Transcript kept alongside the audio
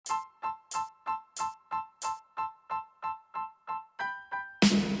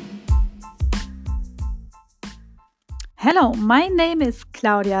Hello, my name is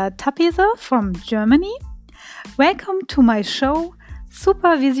Claudia Tappeser from Germany. Welcome to my show,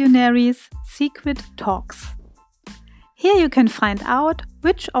 SuperVisionary's Secret Talks. Here you can find out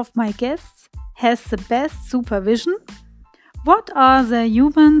which of my guests has the best supervision, what are their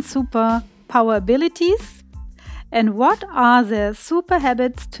human superpower abilities, and what are their super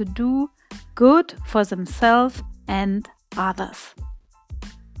habits to do good for themselves and others.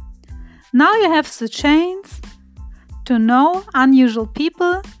 Now you have the chance to know unusual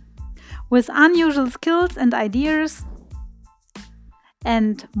people with unusual skills and ideas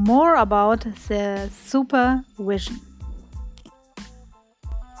and more about their supervision.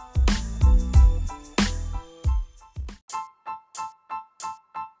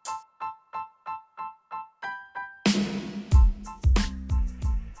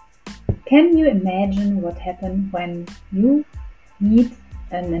 Can you imagine what happens when you meet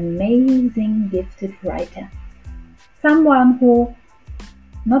an amazing gifted writer? Someone who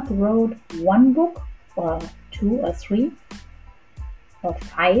not wrote one book or 2 or 3 or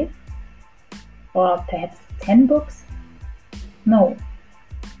 5 or perhaps 10 books? No,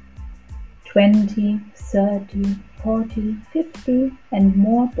 20, 30, 40, 50 and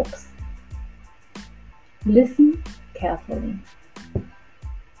more books. Listen carefully.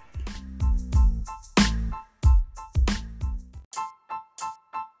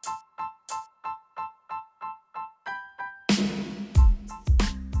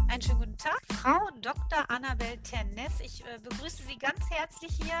 Einen schönen guten Tag, Frau Dr. Anabel Ternès. Ich begrüße Sie ganz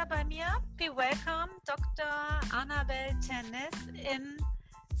herzlich hier bei mir. Be welcome, Dr. Anabel Ternès in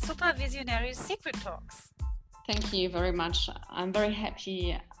SuperVisionary Secret Talks. Thank you very much. I'm very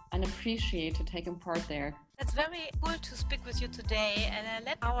happy and appreciate to taking part there. It's very cool to speak with you today and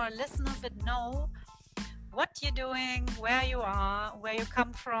let our listeners know what you're doing, where you are, where you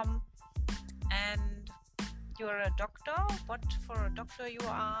come from, and you're a doctor. What for a doctor you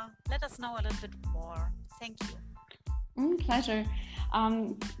are? Let us know a little bit more. Thank you. Pleasure.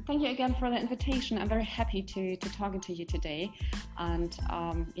 Thank you again for the invitation. I'm very happy to talking to you today, and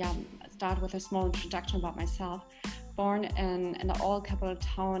start with a small introduction about myself. Born in the old capital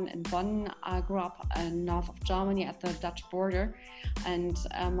town in Bonn, I grew up in north of Germany at the Dutch border, and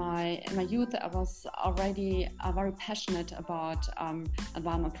in my youth I was already very passionate about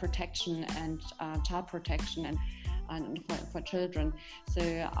environment protection and child protection and for children. So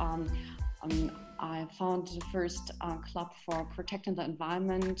I found the first club for protecting the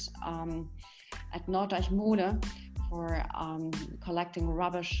environment at Noordwijkmode for collecting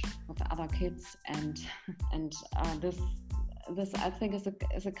rubbish with other kids, and this I think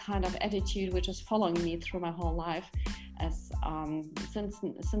is a kind of attitude which is following me through my whole life. As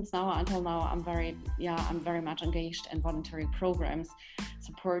since now until now, I'm very much engaged in voluntary programs,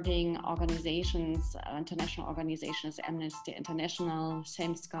 supporting organizations, international organizations, Amnesty International,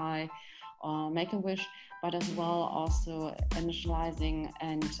 Same Sky, Make-A-Wish, but as well also initializing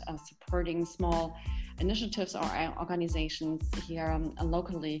and supporting small initiatives or organizations here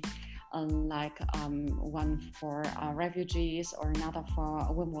locally, like one for refugees or another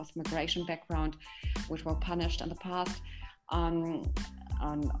for women with migration background, which were punished in the past.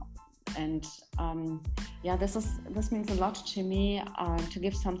 This means a lot to me, to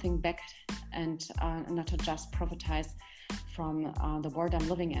give something back and not to just profitize from the world I'm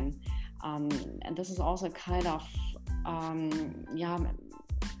living in. And this is also a kind of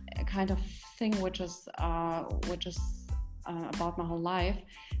thing which is about my whole life,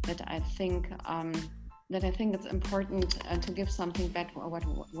 that I think it's important to give something back.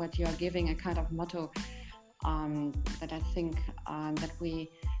 What you are giving, a kind of motto that I think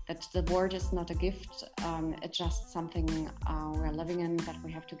that the world is not a gift, it's just something we're living in, that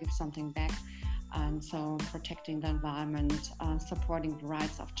we have to give something back. And so protecting the environment, supporting the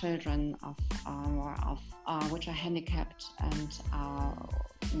rights of children which are handicapped, and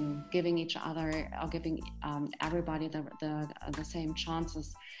giving each other or giving everybody the same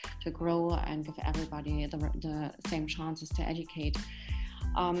chances to grow, and give everybody the same chances to educate.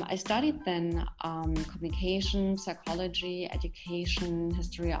 I studied then communication, psychology, education,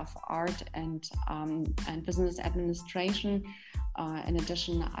 history of art, and business administration. In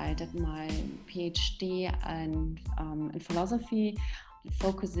addition, I did my PhD in philosophy,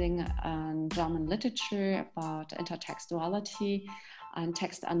 focusing on German literature about intertextuality and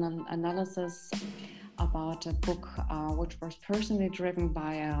text analysis, about a book which was personally driven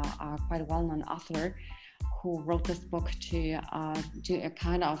by a quite well-known author who wrote this book to do a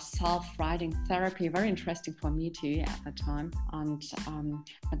kind of self-writing therapy, very interesting for me too at the time.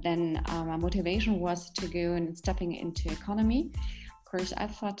 But then my motivation was to go and stepping into economy, course, I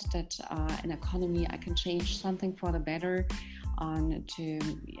thought that in economy I can change something for the better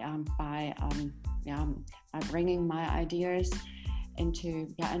by bringing my ideas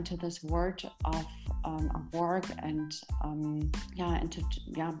into this world of work and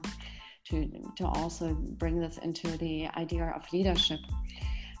to also bring this into the idea of leadership.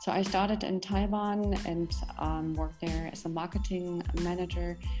 So I started in Taiwan and worked there as a marketing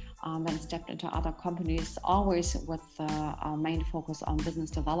manager, then stepped into other companies, always with our main focus on business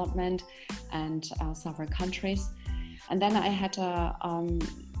development and several countries. And then I had an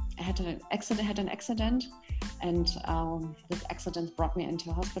accident, and this accident brought me into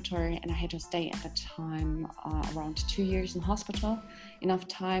a hospital, and I had to stay at the time around 2 years in hospital, enough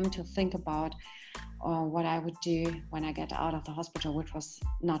time to think about what I would do when I get out of the hospital, which was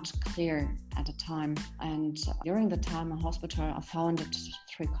not clear at the time. And during the time in hospital, I founded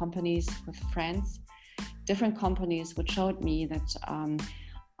 3 companies with friends, different companies, which showed me that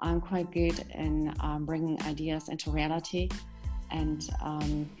I'm quite good in bringing ideas into reality and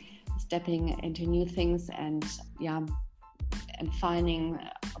stepping into new things and finding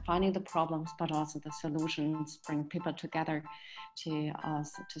the problems, but also the solutions, bring people together to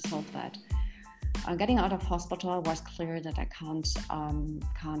solve that. Getting out of hospital was clear that I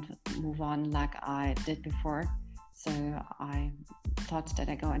can't move on like I did before. So I thought that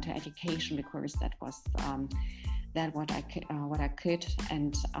I go into education because that was what I could,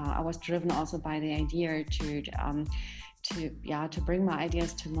 and I was driven also by the idea to bring my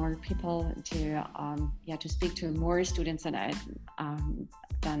ideas to more people, to speak to more students than I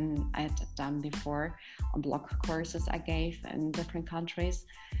had done before on blog courses I gave in different countries.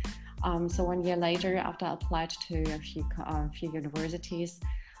 So 1 year later, after I applied to a few universities,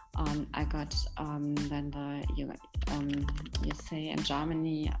 I got then you say in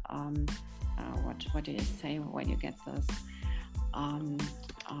Germany, what do you say when you get this?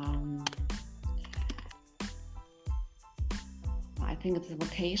 I think it's a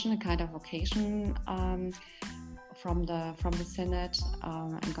vocation, a kind of vocation from the Senate,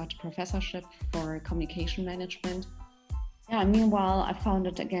 and got a professorship for communication management. Yeah, meanwhile, I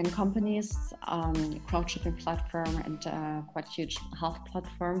founded again companies, crowdshipping platform and quite huge health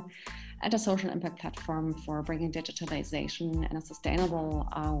platform, and a social impact platform for bringing digitalization in a sustainable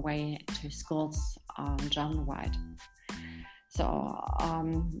way to schools German-wide. So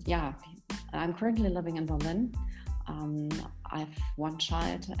I'm currently living in Berlin. I've 1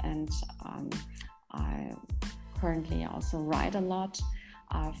 child, and I currently also write a lot.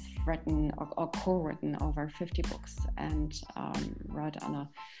 I've written or co-written over 50 books and write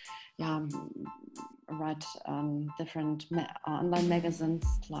different online magazines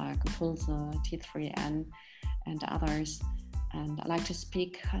like Impulse, T3N, and others. And I like to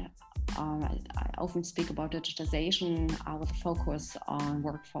speak. I often speak about digitization with a focus on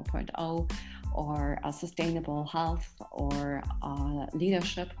Work 4.0 or sustainable health or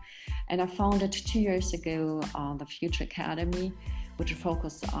leadership. And I founded 2 years ago the Future Academy, with a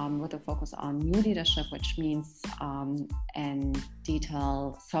focus on new leadership, which means in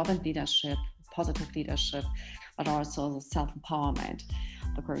detail servant leadership, positive leadership, but also self-empowerment.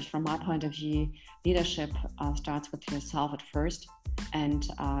 Because from my point of view, leadership starts with yourself at first. And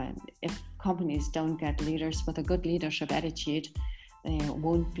if companies don't get leaders with a good leadership attitude, they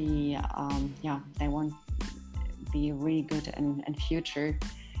won't be really good in future,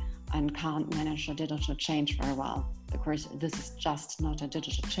 and can't manage a digital change very well. Because this is just not a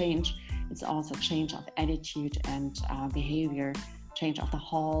digital change, it's also change of attitude and behavior, change of the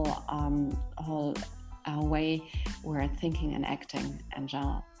whole way we're thinking and acting in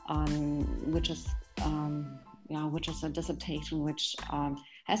general, which is a dissertation which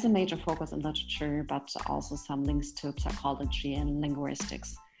has a major focus in literature, but also some links to psychology and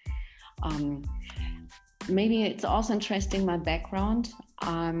linguistics. Maybe it's also interesting, my background.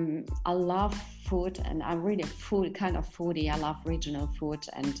 I love food, and I'm really a kind of foodie. I love regional food,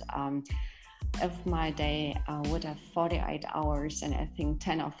 and if my day would have 48 hours, and I think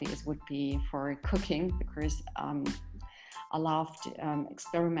 10 of these would be for cooking, because I loved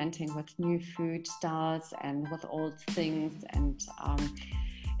experimenting with new food styles and with old things, and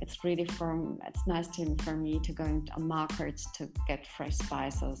it's really it's nice for me to go into markets to get fresh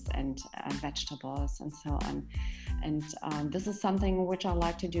spices and vegetables and so on. And this is something which I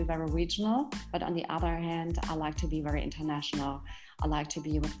like to do very regional, but on the other hand, I like to be very international. I like to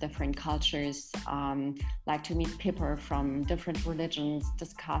be with different cultures, like to meet people from different religions,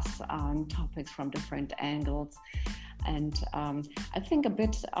 discuss topics from different angles. And I think it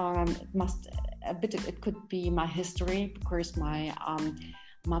could be my history, because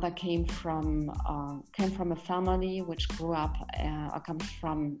mother came from a family which grew up or comes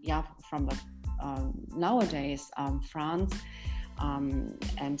from the nowadays France,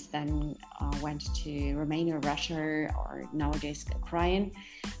 and then went to Romania, Russia, or nowadays Ukraine,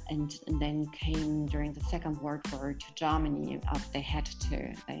 and then came during the Second World War to Germany. They had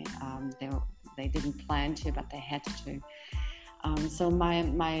to. They didn't plan to, but they had to. So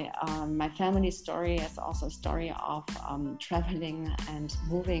my family story is also a story of traveling and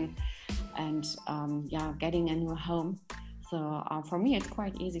moving and getting a new home. So for me, it's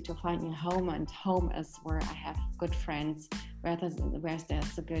quite easy to find a home, and home is where I have good friends, where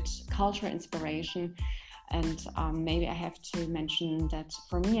there's a good culture inspiration. And maybe I have to mention that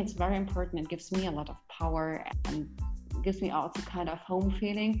for me, it's very important. It gives me a lot of power and gives me also kind of home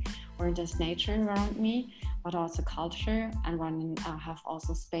feeling, where there's nature around me, but also culture. And when I have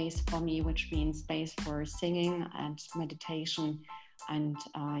also space for me, which means space for singing and meditation and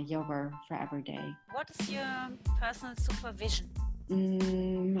yoga for every day. What is your personal supervision?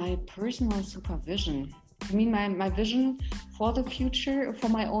 My personal supervision? You mean my vision for the future, for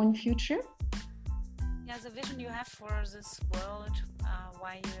my own future? Yeah, the vision you have for this world,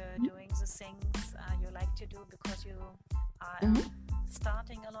 why you're doing the things you like to do, because you are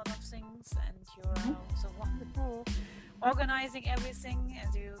starting a lot of things, and you're the one who organizing everything,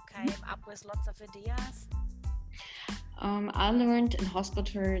 and you came up with lots of ideas. I learned in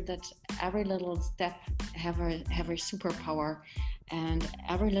hospital that every little step have a superpower, and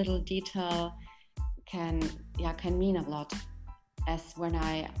every little detail can mean a lot. As when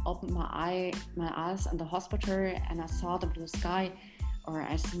I opened my eyes in the hospital and I saw the blue sky, or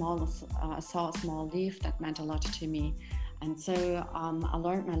I saw a small leaf, that meant a lot to me. And so I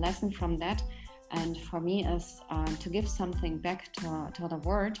learned my lesson from that. And for me is to give something back to the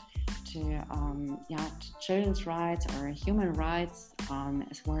world, to children's rights or human rights,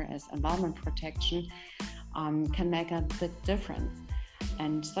 as well as environment protection, can make a big difference.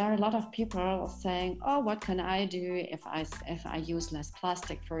 And there are a lot of people saying, "Oh, what can I do if I use less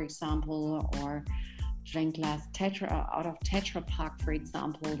plastic, for example, or drink less out of Tetra Pak, for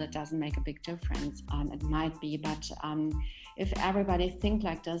example?" That doesn't make a big difference. It might be, but if everybody think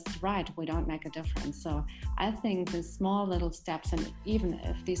like this, right, we don't make a difference. So I think the small little steps, and even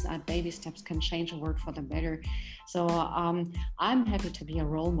if these are baby steps, can change the world for the better. So I'm happy to be a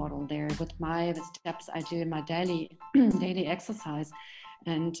role model there with the steps I do in my daily exercise.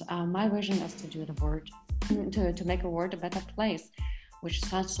 And my vision is to do the world, to make the world a better place, which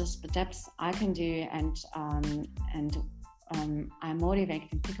such as the steps I can do, and I'm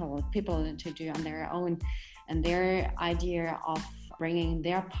motivating people to do on their own, and their idea of bringing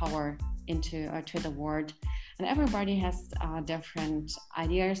their power into to the world. And everybody has different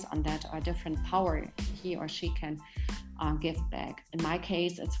ideas on that, or different power he or she can give back. In my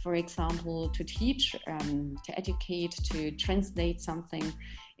case, it's, for example, to teach, to educate, to translate something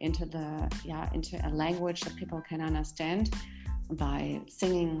into a language that people can understand by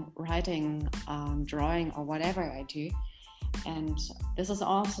singing, writing, drawing, or whatever I do. And this is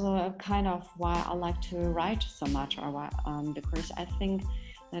also a kind of why I like to write so much, or why, because I think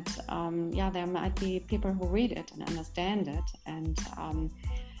that there might be people who read it and understand it, and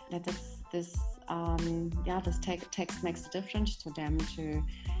that this text makes a difference to them, to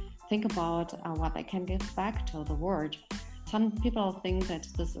think about what they can give back to the world. Some people think that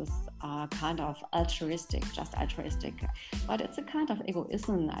this is kind of altruistic, but it's a kind of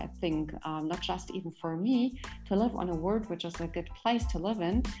egoism, I think, not just even for me to live on a world which is a good place to live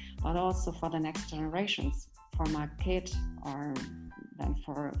in, but also for the next generations, for my kid, or then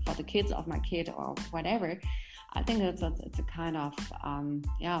for the kids of my kid, or whatever. I think it's a kind of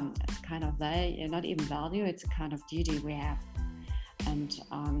it's kind of value, not even value, it's a kind of duty we have. And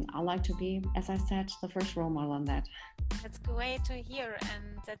I like to be, as I said, the first role model on that. That's great to hear,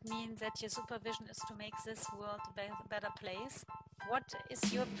 and that means that your supervision is to make this world a better place. What is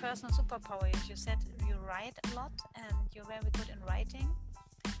your personal superpower? You said you write a lot, and you're very good in writing,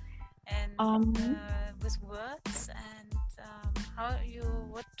 and with words. And how you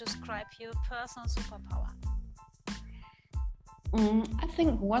would describe your personal superpower? I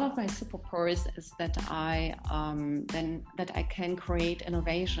think one of my superpowers is that I can create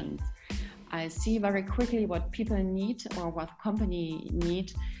innovations. I see very quickly what people need or what company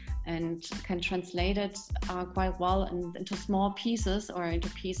need, and can translate it quite well into small pieces, or into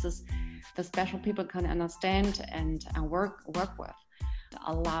pieces that special people can understand and work with.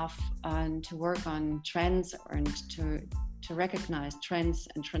 I love to work on trends, and to recognize trends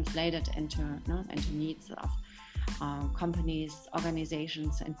and translate it into needs of companies,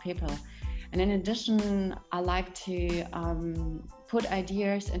 organizations, and people. And in addition, I like to put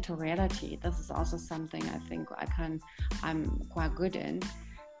ideas into reality. This is also something I think I'm quite good in.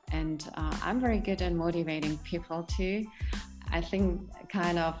 And I'm very good in motivating people too. I think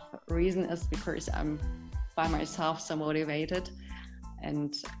kind of reason is because I'm by myself so motivated.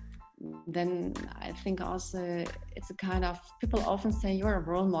 And then I think also it's a kind of, people often say you're a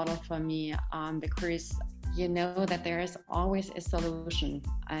role model for me because you know that there is always a solution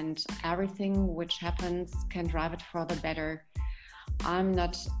and everything which happens can drive it for the better. I'm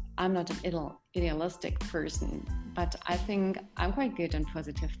not an idealistic person, but I think I'm quite good in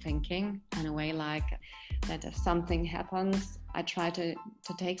positive thinking in a way, like that if something happens, I try to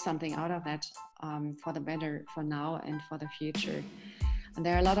take something out of that for the better for now and for the future. And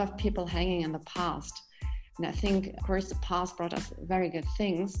there are a lot of people hanging in the past. And I think, of course, the past brought us very good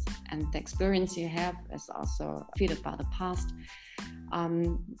things, and the experience you have is also fed by the past.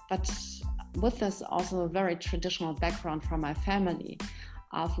 But with this also a very traditional background from my family,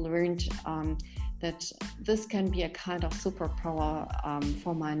 I've learned that this can be a kind of superpower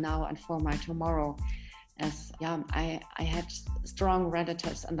for my now and for my tomorrow. As I had strong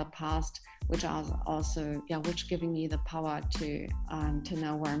relatives in the past, which are also which giving me the power to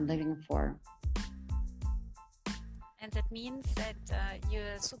know where I'm living for. And that means that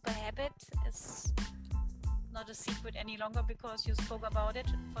your super habit is not a secret any longer because you spoke about it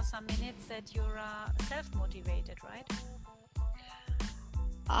for some minutes, that you're self-motivated, right?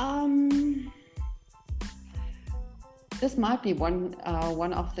 This might be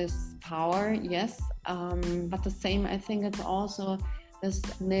one of this power, yes. But the same, I think it's also this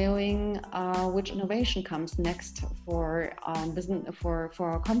knowing which innovation comes next for business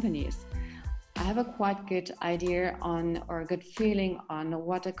for companies. I have a quite good idea on, or a good feeling on,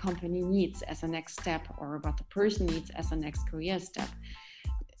 what a company needs as a next step, or what the person needs as a next career step.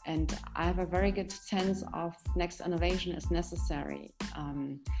 And I have a very good sense of next innovation is necessary.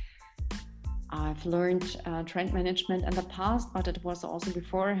 I've learned trend management in the past, but it was also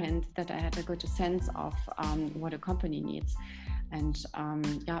beforehand that I had a good sense of what a company needs. And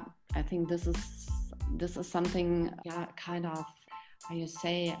I think this is something kind of, how you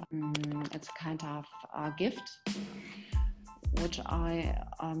say, it's kind of a gift which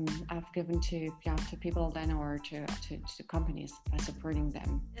I've given to people then, or to companies by supporting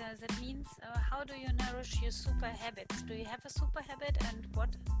them. That means how do you nourish your super habits? Do you have a super habit, and what?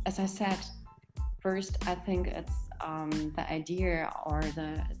 As I said, first I think it's the idea or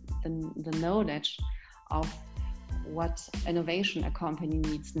the knowledge of what innovation a company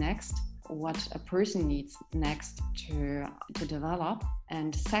needs next, what a person needs next to develop.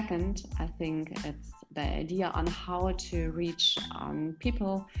 And second, I think it's the idea on how to reach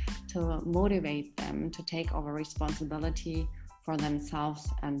people, to motivate them to take over responsibility for themselves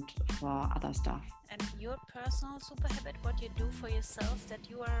and for other stuff. And your personal super habit, what you do for yourself, that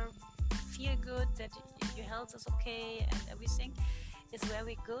you feel good, that your health is okay and everything is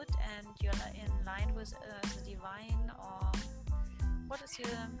very good and you're in line with the divine, or what is your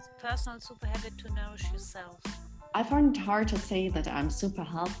personal super habit to nourish yourself? I find it hard to say that I'm super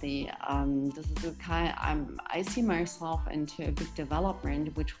healthy. This is the kind I see myself into a big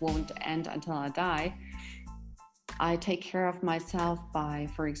development which won't end until I die. I take care of myself by,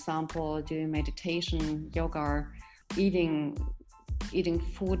 for example, doing meditation, yoga, eating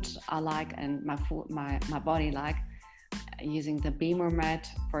food I like and my body like, using the Beamer mat,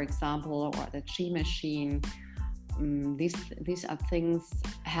 for example, or the Chi machine. These are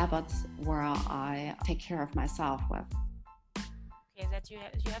habits where I take care of myself with. Okay, that you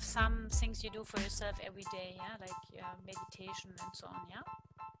have some things you do for yourself every day, yeah, like meditation and so on, yeah.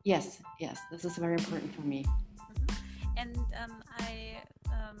 Yes, this is very important for me. Mm-hmm. And I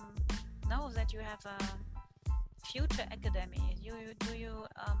know that you have a future academy. Do you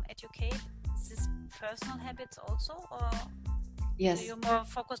educate these personal habits also, or yes, are you more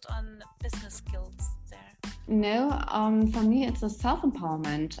focused on business skills there? No, for me it's a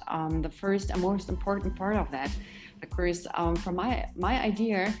self-empowerment, the first and most important part of that, because from my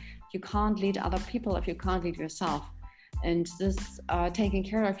idea, you can't lead other people if you can't lead yourself. And this taking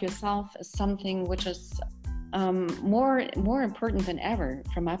care of yourself is something which is more important than ever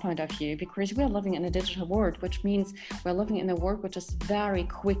from my point of view, because we are living in a digital world, which means we're living in a world which is very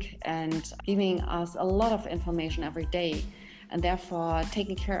quick and giving us a lot of information every day. And therefore,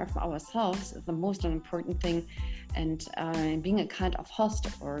 taking care of ourselves is the most important thing. And being a kind of host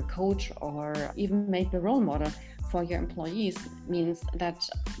or coach, or even maybe a role model for your employees, means that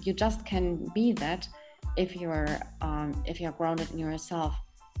you just can be that if you're grounded in yourself.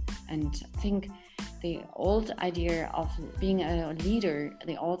 And I think the old idea of being a leader,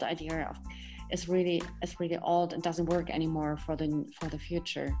 the old idea of is really old and doesn't work anymore for the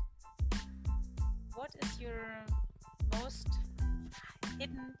future. What is your most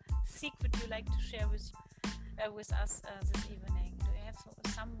hidden secret you like to share with us this evening? Do you have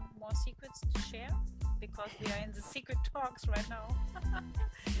some more secrets to share? Because we are in the secret talks right now.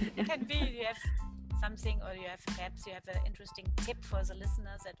 It can be you have something, or you have perhaps you have an interesting tip for the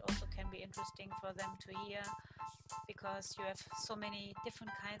listeners that also can be interesting for them to hear, because you have so many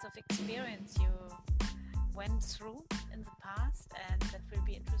different kinds of experience you went through in the past, and that will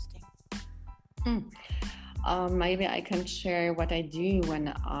be interesting. Maybe I can share what I do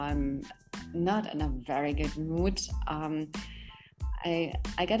when I'm not in a very good mood.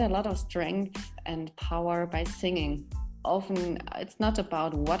 I get a lot of strength and power by singing. Often it's not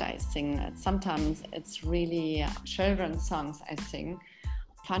about what I sing. Sometimes it's really children's songs I sing,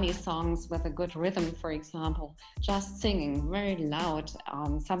 funny songs with a good rhythm, for example, just singing very loud,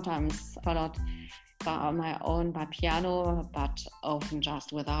 sometimes followed by piano, but often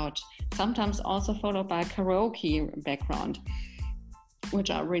just without. Sometimes also followed by karaoke background,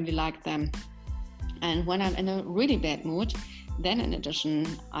 which I really like them. And when I'm in a really bad mood, then in addition,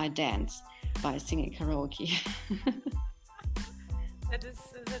 I dance by singing karaoke.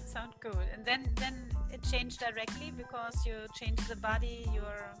 That sounds good. And then it changed directly because you changed the body, you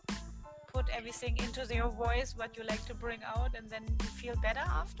put everything into your voice, what you like to bring out, and then you feel better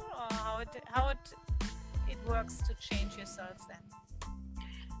after, or how it works to change yourself then?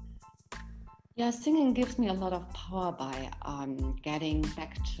 Yeah, singing gives me a lot of power by getting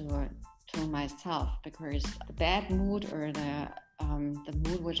back to myself, because the bad mood or the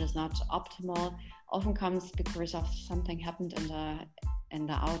mood which is not optimal often comes because of something happened in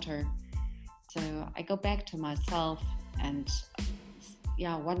the outer. So I go back to myself and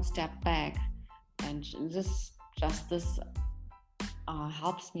one step back, and this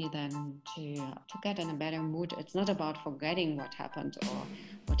helps me then to get in a better mood. It's not about forgetting what happened or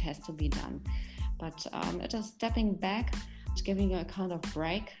what has to be done, but it is stepping back, giving you a kind of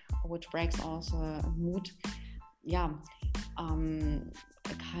break, which breaks also a mood. A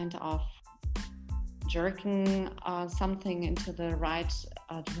kind of jerking something into the right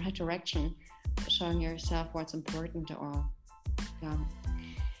direction, showing yourself what's important, or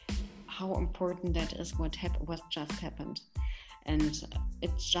how important that is, what just happened. And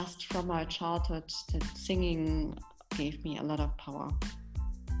it's just from my childhood that singing gave me a lot of power.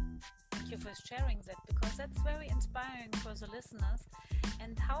 Thank you for sharing that, because that's very inspiring for the listeners.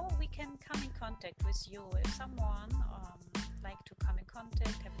 And how we can come in contact with you, if someone like to come in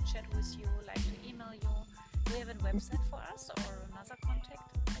contact, have a chat with you, like to email you, do you have a website for us or another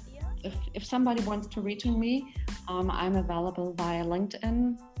contact idea? If somebody wants to reach me, I'm available via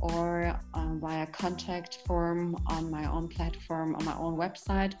LinkedIn or via contact form on my own platform, on my own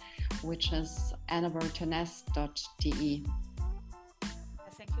website, which is Ternès.de.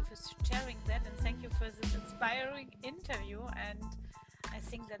 Thank you for sharing that, and thank you for this inspiring interview. And I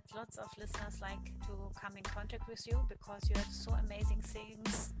think that lots of listeners like to come in contact with you, because you have so amazing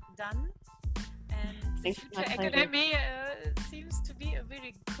things done. And the Future Academy seems to be a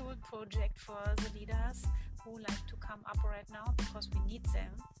very cool project for the leaders who like to come up right now, because we need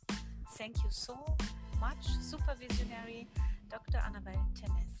them. Thank you so much, SuperVisionary Dr. Anabel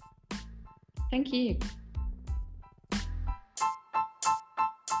Ternès. Thank you.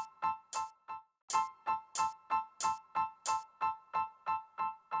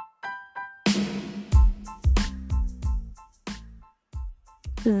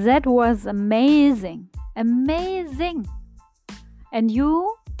 That was amazing. And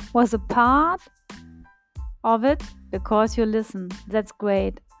you was a part of it because you listen. That's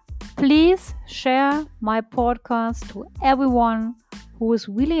great. Please share my podcast to everyone who is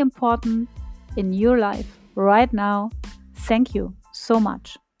really important in your life right now. Thank you so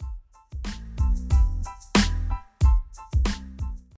much.